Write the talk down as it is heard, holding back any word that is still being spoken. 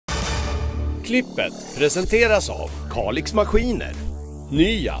Klippet presenteras av Kalix Maskiner,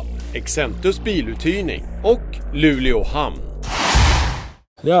 Nyab, Exemptus biluthyrning och Luleå hamn.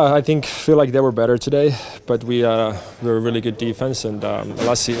 Yeah, I feel like they were better today, but we were a really good defense, and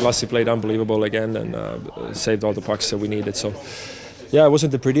Lassi played unbelievable again and saved all the pucks that we needed. So yeah, it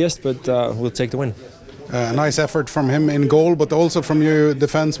wasn't the prettiest, but we'll take the win. Nice effort from him in goal, but also from you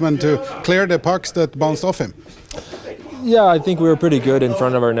defensemen to clear the pucks that bounced off him. Yeah, I think we were pretty good in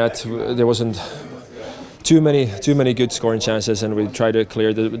front of our net. There wasn't too many good scoring chances, and we tried to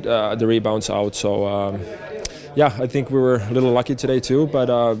clear the rebounds out. So yeah, I think we were a little lucky today too.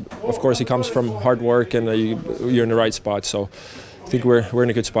 But of course, it comes from hard work, and you're in the right spot. So I think we're in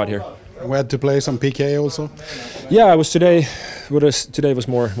a good spot here. We had to play some PK also. Yeah, it was today. Today was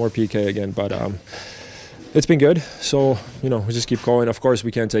more PK again, but. It's been good, so we just keep going. Of course,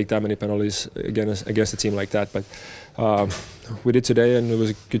 we can't take that many penalties against a team like that, but we did today, and it was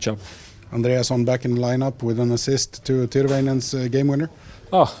a good job. Andreasson back in the lineup with an assist to Tyrväinen's game winner.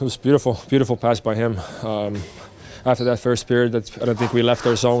 Oh, it was beautiful pass by him. After that first period, I don't think we left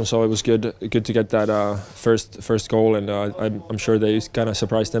our zone, so it was good to get that first goal, and I'm sure they kind of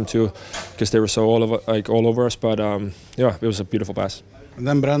surprised them too, because they were so all over us. But yeah, it was a beautiful pass. And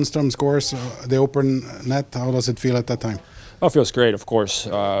then Brännström scores the open net. How does it feel at that time? Oh, it feels great, of course,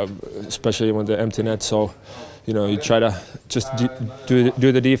 especially when the empty net. So, you try to just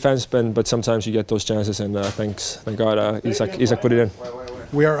do the defense, but sometimes you get those chances. And thank God, Isak put it in.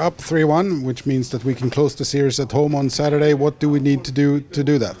 We are up 3-1, which means that we can close the series at home on Saturday. What do we need to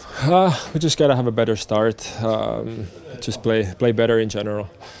do that? We just gotta have a better start. Just play better in general.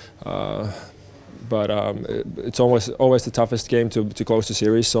 But it's always the toughest game to close the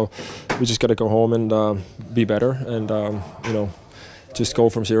series, so we just got to go home and be better, and just go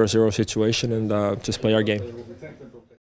from 0-0 situation and just play our game.